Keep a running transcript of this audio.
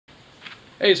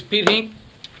Hey, it's Pete Hink.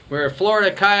 We're at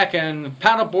Florida Kayak and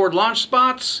Paddleboard Launch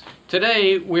Spots.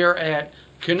 Today we're at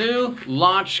Canoe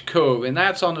Launch Cove, and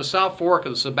that's on the South Fork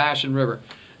of the Sebastian River.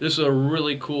 This is a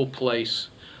really cool place.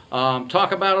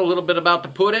 Talk about a little bit about the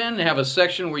put-in. They have a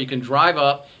section where you can drive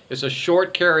up. It's a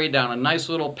short carry down a nice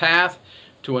little path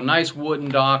to a nice wooden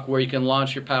dock where you can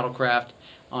launch your paddlecraft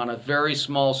on a very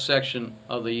small section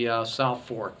of the South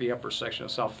Fork, the upper section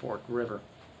of South Fork River.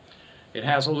 It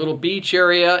has a little beach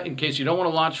area in case you don't want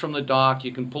to launch from the dock.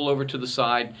 You can pull over to the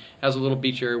side. It has a little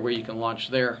beach area where you can launch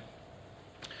there.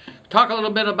 Talk a little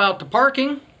bit about the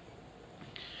parking.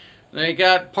 They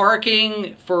got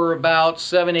parking for about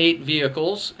 7-8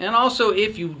 vehicles. And also,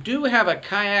 if you do have a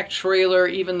kayak trailer,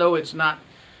 even though it's not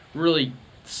really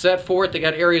set for it, they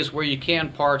got areas where you can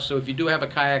park. So if you do have a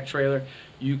kayak trailer,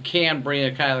 you can bring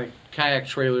a kayak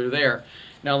trailer there.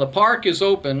 Now the park is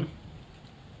open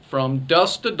from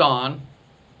dusk to dawn,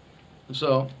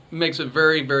 so it makes it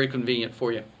very, very convenient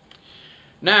for you.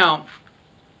 Now,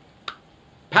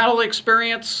 paddle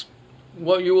experience,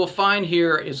 what you will find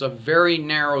here is a very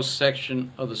narrow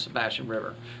section of the Sebastian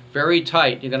River. Very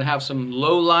tight. You're going to have some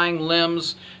low-lying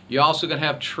limbs. You're also going to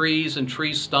have trees and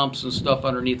tree stumps and stuff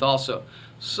underneath also.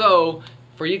 So,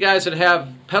 for you guys that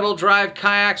have pedal drive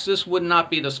kayaks, this would not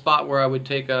be the spot where I would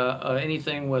take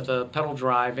anything with a pedal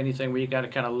drive, anything where you got a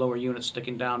kind of lower unit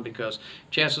sticking down, because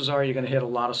chances are you're going to hit a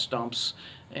lot of stumps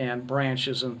and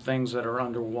branches and things that are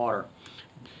underwater.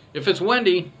 If it's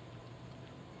windy,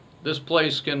 this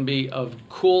place can be a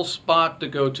cool spot to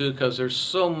go to because there's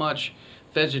so much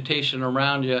vegetation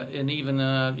around you, and even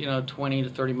 20 to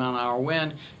 30 mile an hour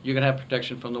wind, you're going to have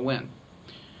protection from the wind.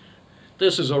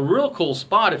 This is a real cool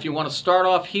spot if you want to start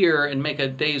off here and make a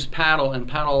day's paddle and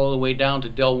paddle all the way down to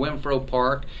Del Winfro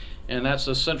Park, and that's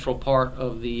the central part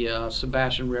of the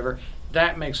Sebastian River.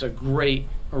 That makes a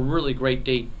really great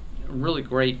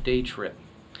day trip.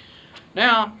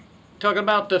 Now, talking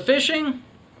about the fishing.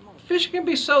 Fishing can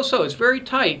be so-so. It's very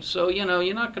tight, so you're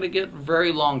not going to get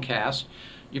very long casts.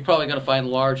 You're probably going to find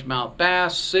largemouth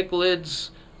bass,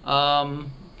 cichlids,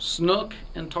 snook,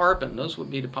 and tarpon. Those would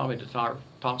be probably the top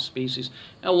species,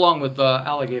 and along with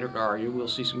alligator gar. You will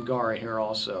see some gar here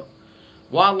also.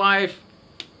 Wildlife,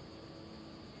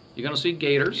 you're going to see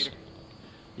gators.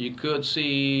 You could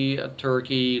see a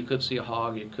turkey, you could see a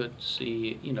hog, you could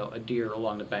see a deer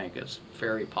along the bank. It's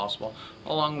very possible,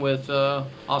 along with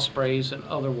ospreys and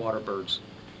other water birds.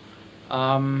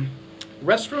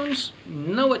 Restrooms?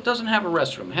 No, it doesn't have a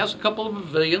restroom. It has a couple of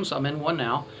pavilions. I'm in one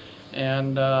now,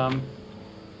 and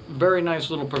very nice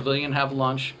little pavilion, have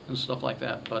lunch and stuff like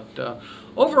that. But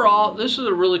overall, this is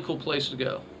a really cool place to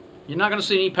go. You're not going to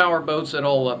see any power boats at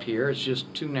all up here. It's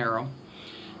just too narrow.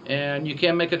 And you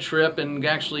can make a trip and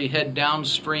actually head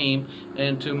downstream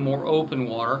into more open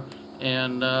water,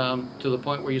 and to the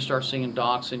point where you start seeing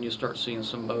docks and you start seeing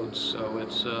some boats. So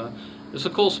it's a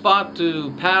cool spot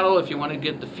to paddle if you want to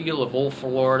get the feel of old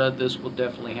Florida. This will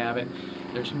definitely have it.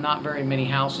 There's not very many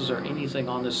houses or anything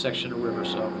on this section of river,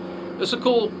 so it's a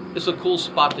cool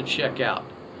spot to check out.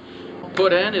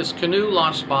 Put in is Canoe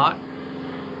Launch Spot,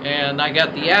 and I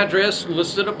got the address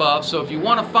listed above. So if you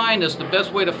want to find this, the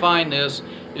best way to find this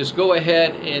is go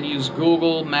ahead and use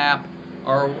Google Map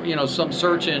or some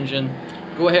search engine.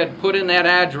 Go ahead, put in that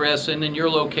address, and then your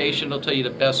location will tell you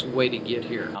the best way to get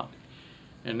here.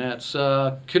 And that's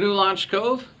Canoe Launch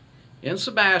Cove in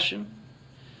Sebastian.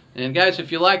 And guys,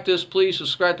 if you like this, please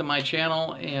subscribe to my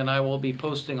channel, and I will be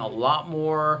posting a lot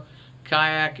more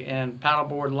kayak and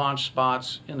paddleboard launch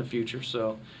spots in the future.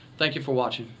 So thank you for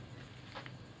watching.